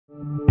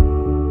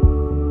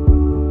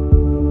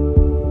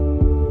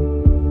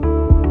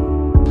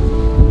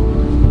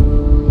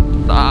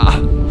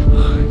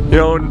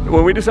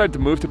When we decided to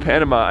move to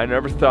Panama, I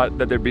never thought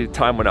that there'd be a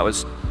time when I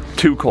was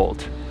too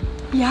cold.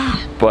 Yeah.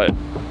 But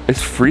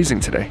it's freezing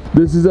today.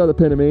 This is how the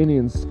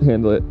Panamanians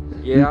handle it.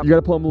 Yeah. You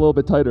gotta pull them a little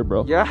bit tighter,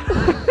 bro. Yeah.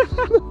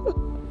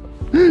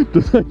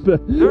 Just like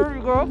that. There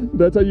you go.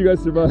 That's how you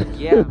guys survive.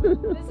 Yeah. This is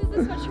the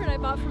sweatshirt I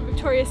bought from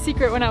Victoria's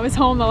Secret when I was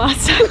home the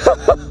last time.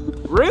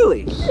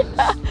 Really?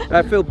 Yeah.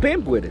 I feel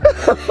pimp with it.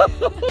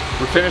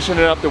 We're finishing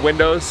up the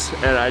windows,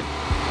 and I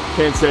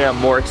can't say I'm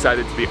more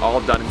excited to be all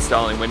done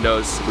installing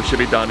windows. We should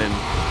be done in,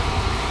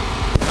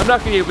 I'm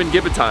not gonna even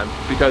give it time,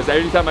 because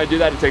every time I do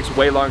that, it takes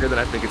way longer than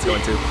I think it's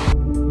going to.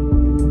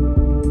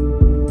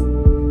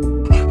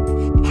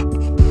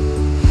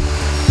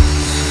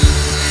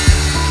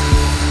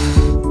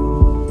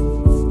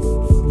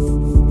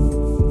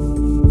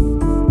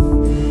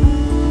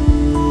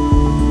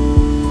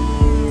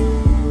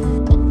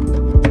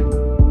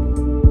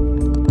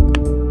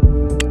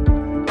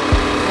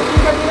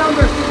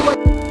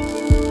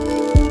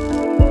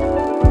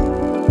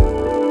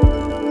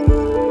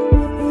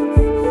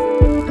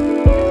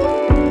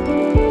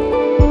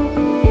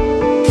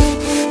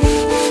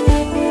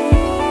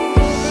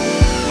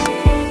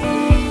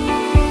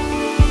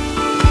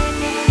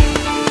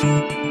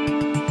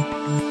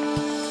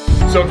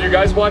 So if you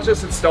guys watch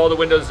us install the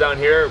windows down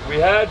here, we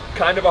had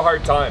kind of a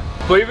hard time.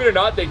 Believe it or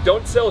not, they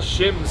don't sell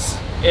shims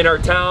in our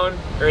town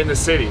or in the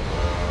city.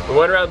 We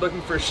went around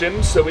looking for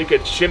shims so we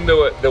could shim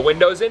the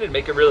windows in and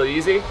make it really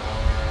easy,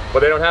 but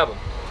they don't have them.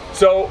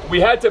 So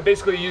we had to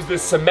basically use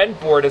this cement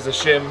board as a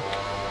shim,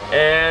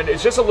 and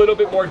it's just a little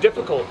bit more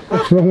difficult.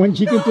 From one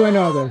chicken to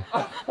another.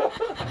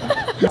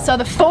 So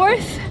the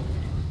fourth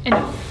and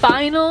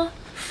final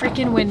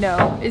freaking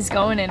window is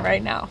going in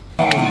right now.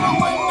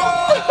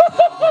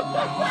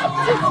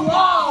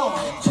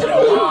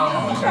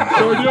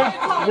 So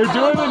we're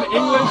doing an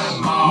English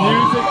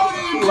music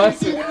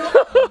lesson.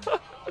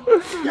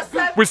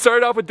 We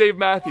started off with Dave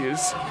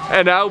Matthews,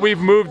 and now we've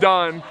moved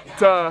on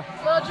to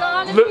Little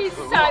John and the East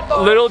Side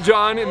Boys. Little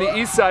John and the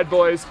East Side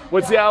Boys.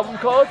 What's the album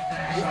called?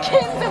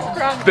 Kings of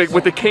Crunch.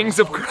 With the Kings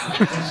of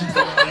Crunch.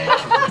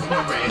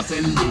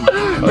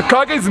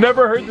 Kage's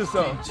never heard this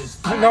song.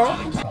 No.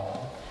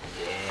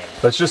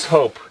 Let's just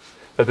hope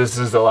that this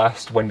is the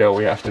last window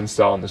we have to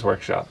install in this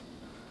workshop.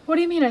 What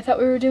do you mean? I thought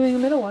we were doing a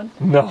middle one.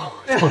 No.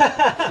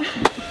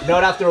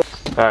 Not after.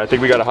 Alright, I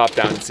think we gotta hop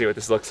down and see what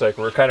this looks like.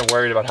 We're kind of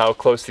worried about how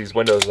close these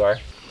windows are.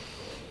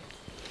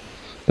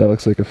 That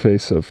looks like a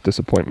face of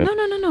disappointment.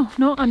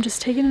 No, I'm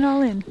just taking it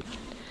all in.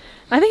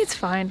 I think it's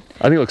fine.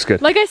 I think it looks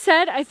good. Like I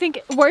said, I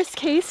think worst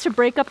case to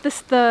break up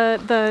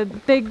the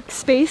big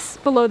space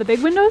below the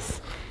big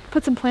windows,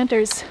 put some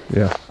planters.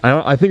 Yeah,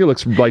 I think it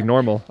looks like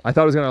normal. I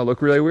thought it was gonna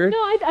look really weird. No,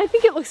 I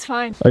think it looks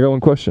fine. I got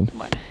one question.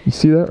 What? You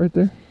see that right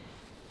there?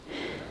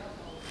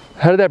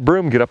 How did that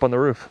broom get up on the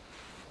roof?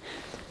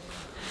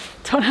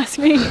 Don't ask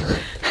me.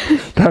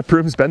 That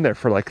broom's been there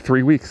for like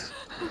 3 weeks.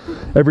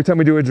 Every time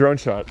we do a drone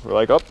shot, we're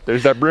like, oh,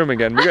 there's that broom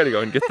again. We gotta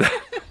go and get that.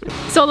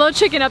 So a little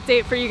chicken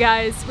update for you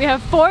guys. We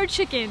have 4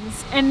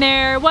 chickens and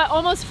they're, what,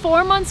 almost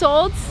 4 months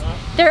old?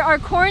 They're our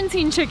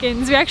quarantine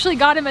chickens. We actually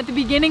got them at the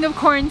beginning of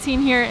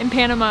quarantine here in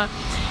Panama.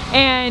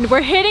 And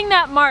we're hitting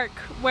that mark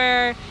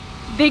where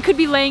they could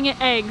be laying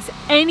eggs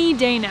any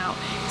day now.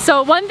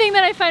 So one thing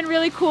that I find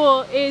really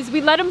cool is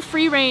we let them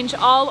free range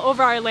all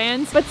over our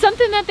lands, but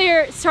something that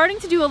they're starting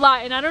to do a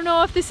lot, and I don't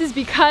know if this is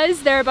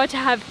because they're about to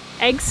have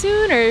eggs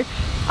soon or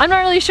I'm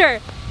not really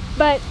sure,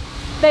 but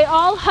they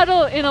all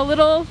huddle in a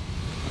little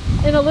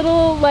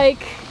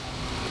like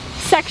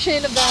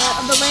section of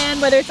the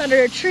land, whether it's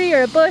under a tree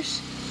or a bush,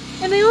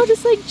 and they all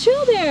just like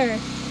chill there.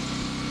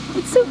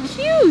 It's so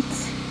cute.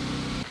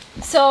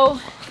 So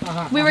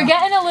we were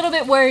getting a little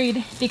bit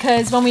worried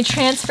because when we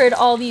transferred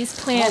all these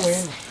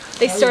plants,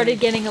 they started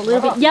getting a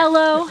little bit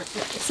yellow,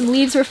 some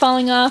leaves were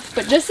falling off,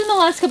 but just in the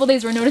last couple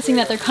days we're noticing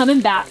that they're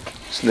coming back.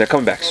 So they're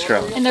coming back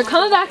strong. And they're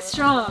coming back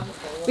strong.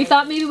 We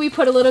thought maybe we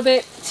put a little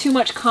bit too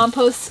much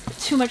compost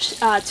too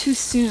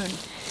soon.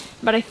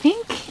 But I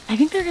think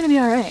they're gonna be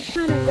all right.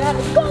 Go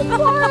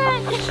for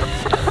it!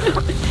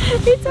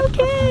 It's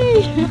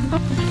okay!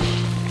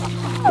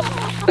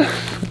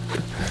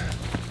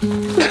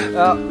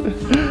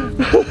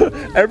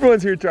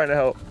 Everyone's here trying to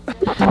help.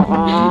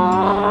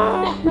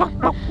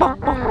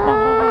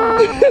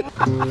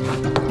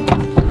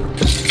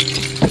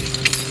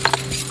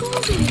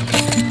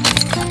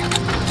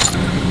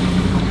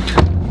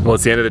 Well,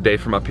 it's the end of the day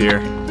from up here,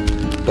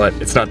 but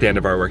it's not the end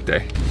of our work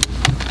day.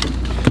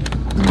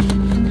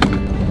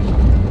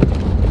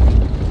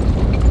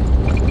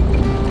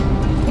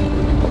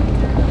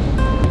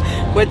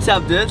 What's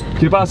up, dude?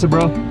 ¿Qué pasa,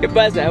 bro? ¿Qué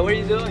pasa? How are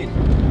you doing?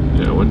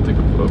 Yeah, I wouldn't think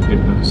of getting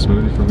a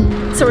smoothie from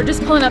me. So we're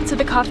just pulling up to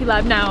the coffee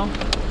lab now.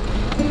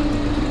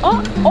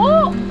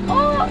 Oh!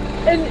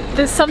 And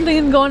there's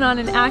something going on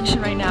in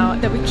action right now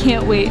that we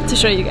can't wait to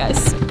show you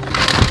guys.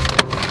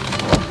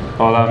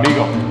 Hola,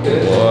 amigo.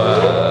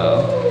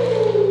 Wow.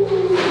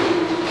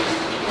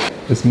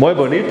 Es muy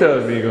bonito,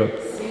 amigo.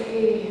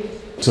 Sí.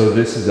 So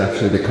this is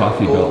actually the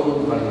coffee belt,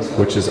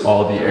 which is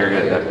all the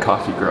area that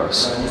coffee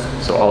grows.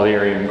 So all the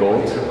area in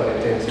gold,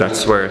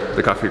 that's where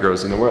the coffee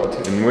grows in the world.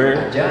 And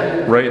we're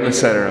right in the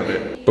center of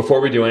it.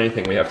 Before we do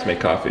anything, we have to make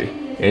coffee.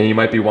 And you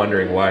might be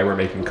wondering why we're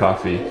making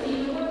coffee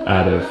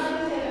out of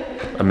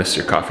a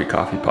Mr. Coffee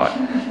coffee pot.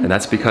 And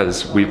that's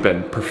because we've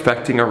been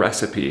perfecting a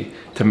recipe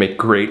to make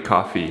great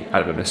coffee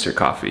out of a Mr.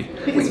 Coffee.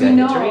 Because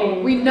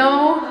we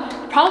know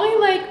probably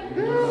like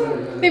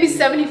maybe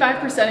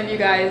 75% of you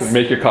guys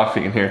make your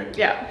coffee in here.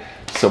 Yeah.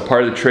 So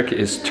part of the trick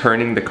is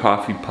turning the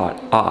coffee pot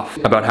off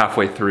about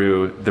halfway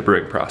through the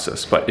brewing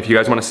process. But if you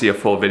guys want to see a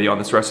full video on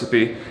this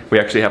recipe, we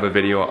actually have a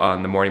video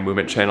on the Morning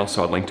Movement channel,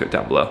 so I'll link to it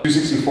down below.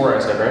 264 I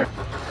said, right?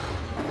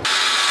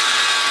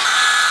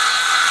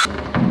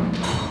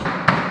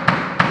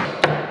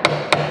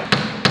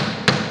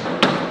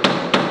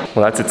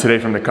 Well, that's it today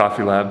from the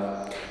coffee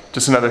lab.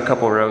 Just another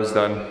couple rows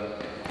done.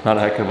 Not a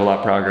heck of a lot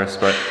of progress,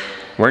 but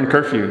we're in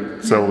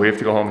curfew, so we have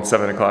to go home at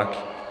 7 o'clock.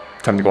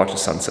 Time to go watch the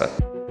sunset.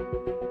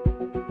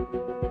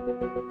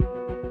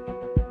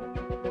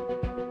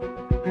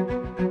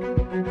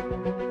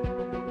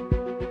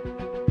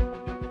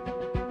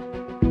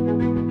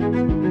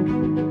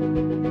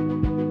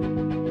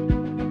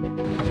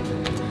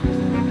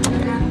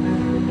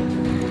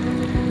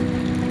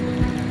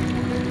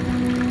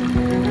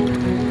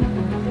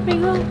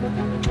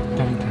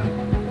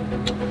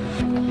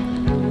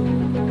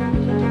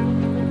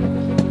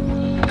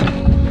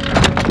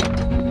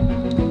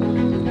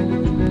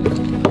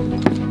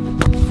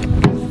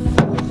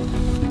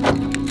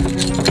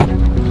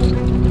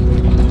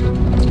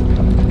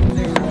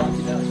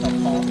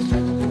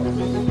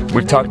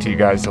 We've talked to you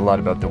guys a lot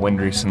about the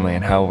wind recently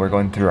and how we're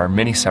going through our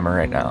mini summer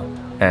right now.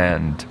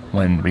 And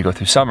when we go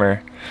through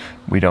summer,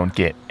 we don't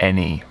get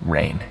any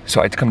rain. So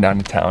I had to come down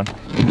to town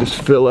and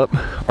just fill up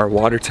our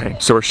water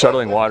tank. So we're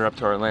shuttling water up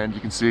to our land. You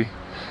can see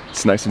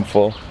it's nice and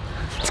full.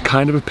 It's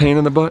kind of a pain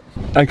in the butt.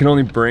 I can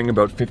only bring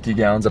about 50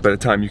 gallons up at a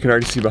time. You can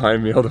already see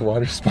behind me all the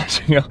water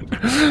splashing out.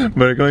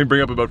 But I can only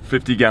bring up about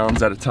 50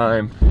 gallons at a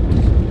time.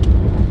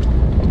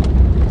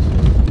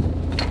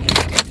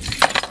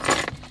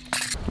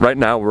 Right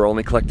now, we're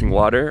only collecting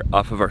water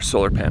off of our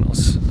solar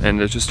panels,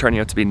 and it's just turning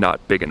out to be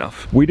not big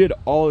enough. We did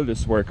all of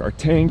this work, our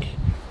tank,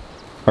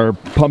 our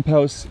pump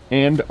house,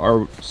 and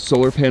our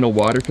solar panel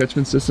water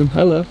catchment system.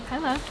 Hello.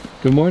 Hello.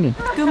 Good morning.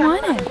 Good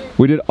morning.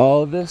 We did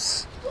all of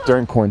this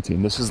during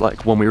quarantine. This is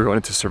like when we were going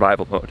into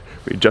survival mode.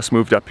 We just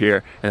moved up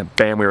here, and then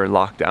bam, we were in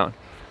lockdown.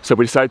 So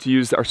we decided to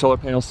use our solar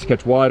panels to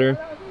catch water,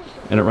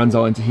 and it runs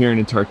all into here and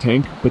into our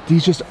tank, but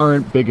these just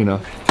aren't big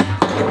enough.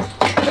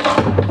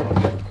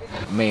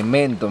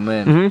 Memento,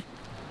 man.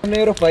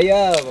 Negro para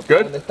allá,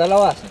 Good? ¿Dónde está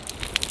la base?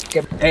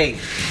 Hey,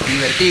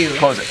 divertido.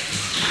 Close it.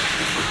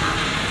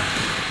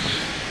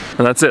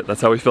 And that's it.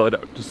 That's how we fill it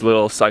out. Just a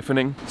little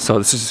siphoning. So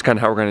this is just kind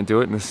of how we're going to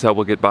do it, and this is how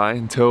we'll get by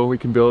until we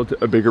can build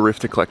a bigger roof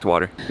to collect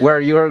water.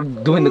 Where you're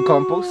doing the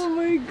compost? Oh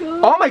my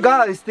god. Oh my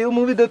god, it's still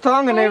moving the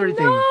tongue and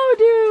everything. Oh,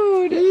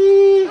 dude.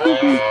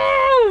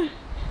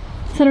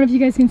 So I don't know if you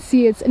guys can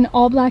see, it's an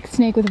all black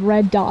snake with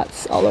red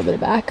dots all over the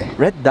back.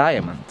 Red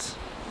diamonds.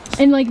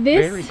 And like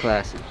this, very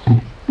classy.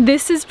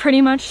 This is pretty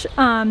much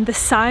the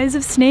size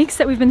of snakes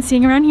that we've been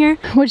seeing around here,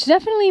 which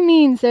definitely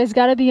means there's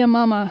got to be a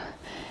mama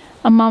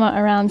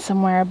around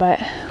somewhere, but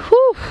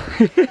whew.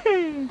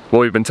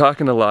 Well, we've been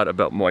talking a lot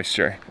about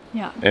moisture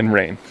and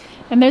rain.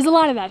 And there's a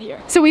lot of that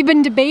here. So we've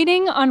been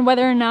debating on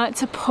whether or not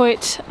to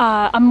put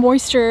a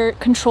moisture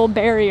control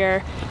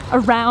barrier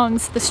around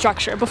the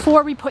structure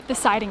before we put the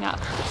siding up.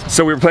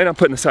 So we were planning on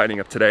putting the siding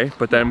up today,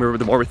 but then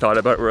the more we thought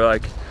about it, we were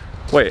like,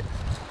 wait,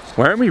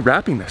 why aren't we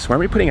wrapping this? Why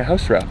aren't we putting a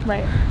house wrap?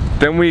 Right.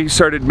 Then we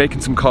started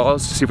making some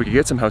calls to see if we could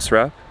get some house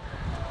wrap.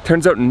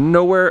 Turns out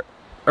nowhere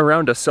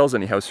around us sells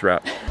any house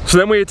wrap. So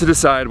then we had to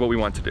decide what we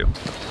want to do.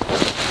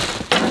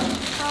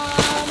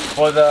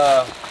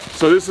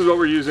 So this is what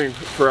we're using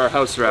for our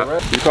house wrap.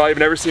 You probably have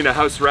never seen a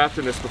house wrapped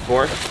in this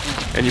before.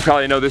 And you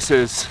probably know this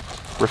is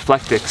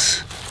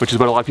Reflectix, which is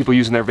what a lot of people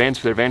use in their vans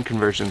for their van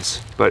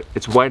conversions. But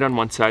it's white on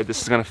one side,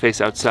 this is gonna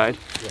face outside.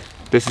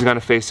 This is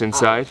gonna face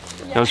inside.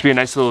 That'll just be a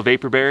nice little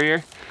vapor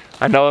barrier.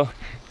 I know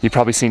you've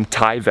probably seen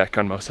Tyvek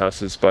on most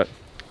houses, but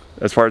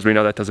as far as we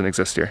know, that doesn't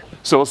exist here.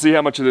 So we'll see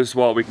how much of this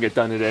wall we can get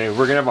done today.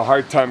 We're gonna have a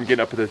hard time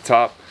getting up to the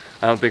top.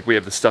 I don't think we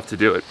have the stuff to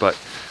do it, but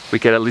we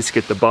can at least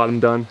get the bottom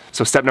done.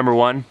 So step number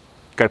one,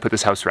 gotta put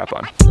this house wrap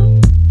on.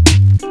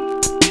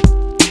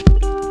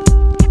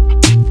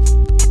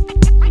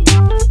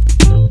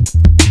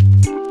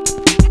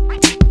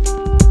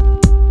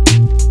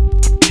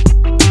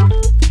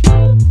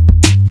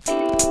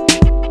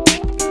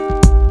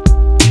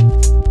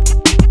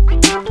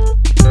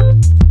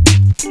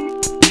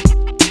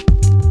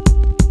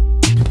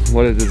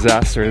 What a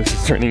disaster this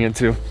is turning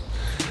into.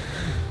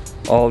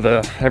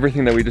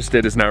 Everything that we just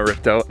did is now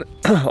ripped out.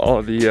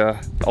 all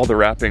the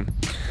wrapping.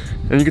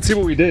 And you can see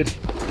what we did.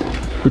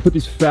 We put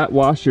these fat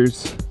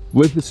washers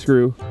with the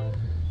screw,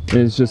 and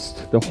it's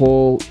just, the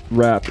whole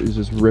wrap is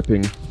just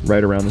ripping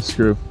right around the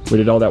screw. We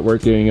did all that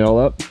work getting it all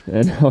up,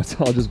 and now it's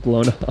all just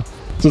blown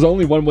off. So there's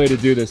only one way to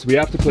do this. We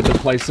have to put the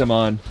plysim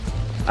on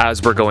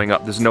as we're going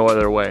up. There's no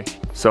other way.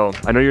 So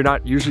I know you're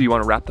not, usually you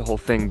want to wrap the whole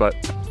thing, but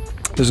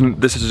this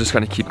is just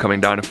gonna keep coming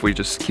down if we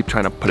just keep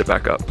trying to put it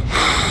back up.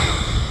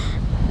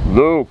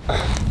 Luke,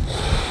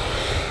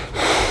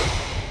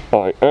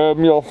 I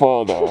am your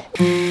father.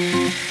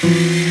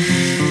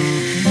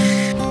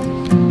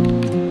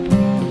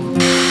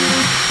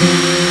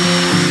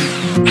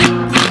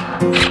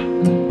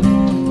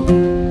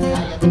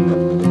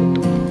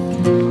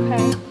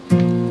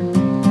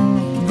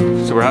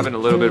 So we're having a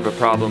little bit of a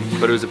problem,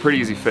 but it was a pretty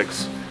easy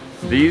fix.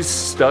 These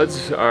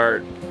studs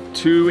are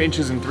 2 3/4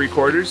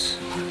 inches,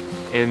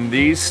 and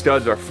these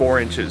studs are 4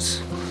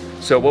 inches.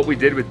 So what we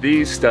did with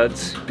these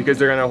studs, because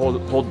they're gonna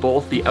hold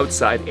both the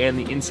outside and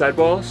the inside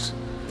walls,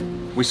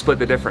 we split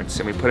the difference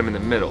and we put them in the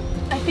middle.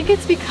 I think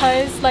it's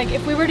because, like,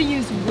 if we were to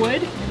use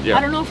wood, Yeah.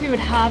 I don't know if we would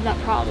have that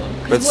problem.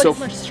 But Because it's wood so- is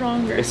much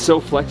stronger. It's so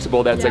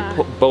flexible that it's Yeah.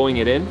 like bowing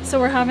it in. So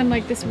we're having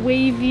like this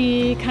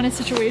wavy kind of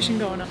situation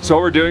going on. So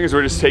what we're doing is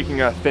we're just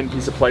taking a thin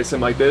piece of plysim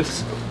like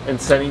this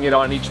and setting it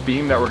on each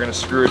beam that we're gonna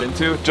screw it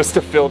into just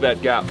to fill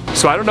that gap.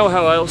 So I don't know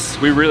how else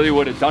we really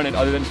would have done it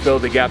other than fill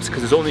the gaps,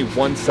 because there's only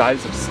one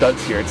size of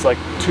studs here. It's like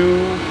it's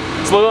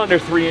a little under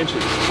 3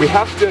 inches. We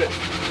have to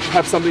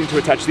have something to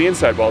attach the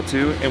inside wall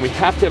to, and we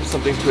have to have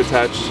something to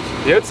attach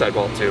the outside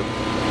wall to.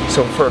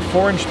 So for a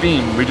 4-inch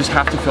beam, we just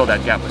have to fill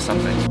that gap with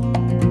something.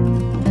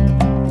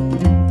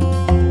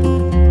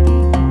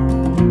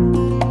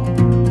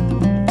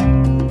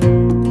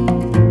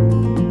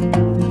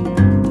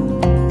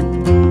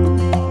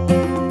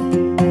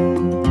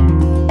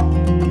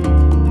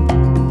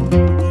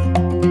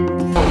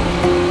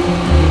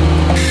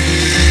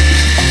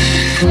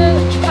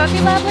 The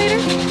coffee lab later?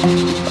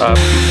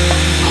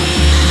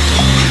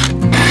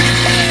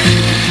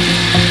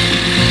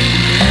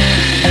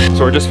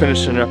 So we're just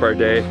finishing up our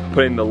day,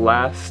 putting the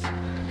last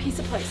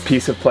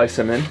Piece of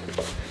plysim in.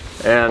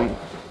 And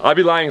I'd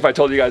be lying if I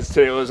told you guys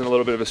today wasn't a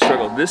little bit of a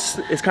struggle. This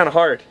is kind of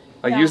hard.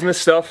 Like Yeah. using this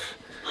stuff,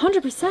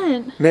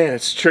 100%. man,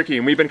 it's tricky.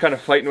 And we've been kind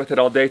of fighting with it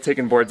all day,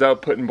 taking boards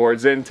out, putting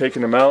boards in,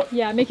 taking them out.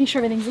 Yeah, making sure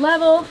everything's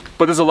level.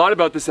 But there's a lot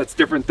about this that's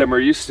different than we're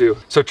used to.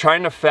 So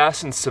trying to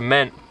fasten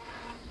cement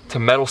to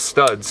metal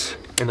studs,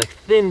 and like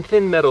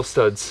thin metal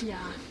studs, Yeah.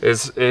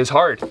 is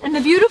hard. And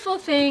the beautiful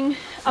thing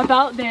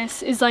about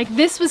this is, like,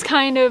 this was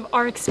kind of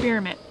our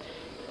experiment.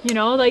 You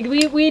know, like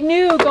we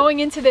knew going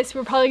into this we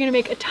were probably gonna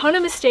make a ton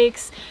of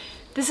mistakes.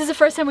 This is the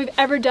first time we've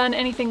ever done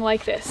anything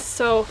like this.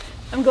 So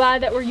I'm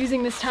glad that we're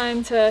using this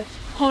time to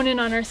hone in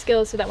on our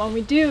skills so that when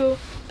we do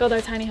build our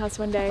tiny house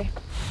one day,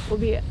 we'll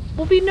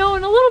be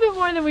knowing a little bit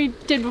more than we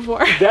did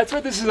before. That's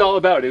what this is all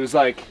about. It was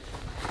like,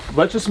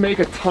 let's just make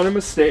a ton of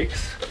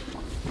mistakes,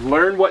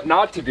 learn what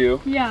not to do.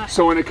 Yeah.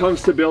 So when it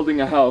comes to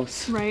building a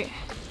house, Right.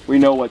 we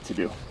know what to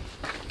do.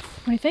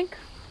 What do you think?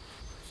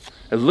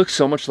 It looks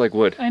so much like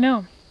wood. I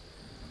know.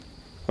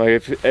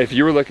 Like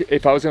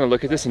if I was gonna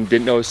look at this and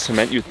didn't know it was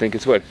cement, you'd think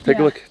it's wood. Take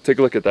Yeah.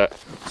 a look at that.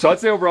 So I'd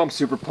say overall I'm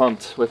super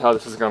pumped with how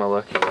this is gonna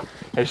look.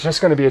 It's just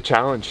gonna be a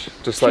challenge,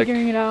 just like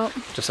Figuring it out.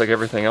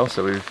 everything else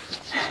that we've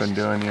been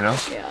doing, you know?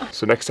 Yeah.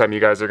 So next time you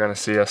guys are gonna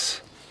see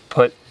us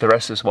put the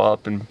rest of this wall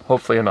up and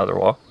hopefully another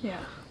wall. Yeah.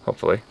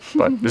 Hopefully.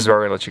 But this is where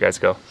we're gonna let you guys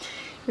go.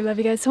 We love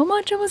you guys so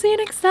much and we'll see you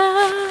next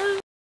time.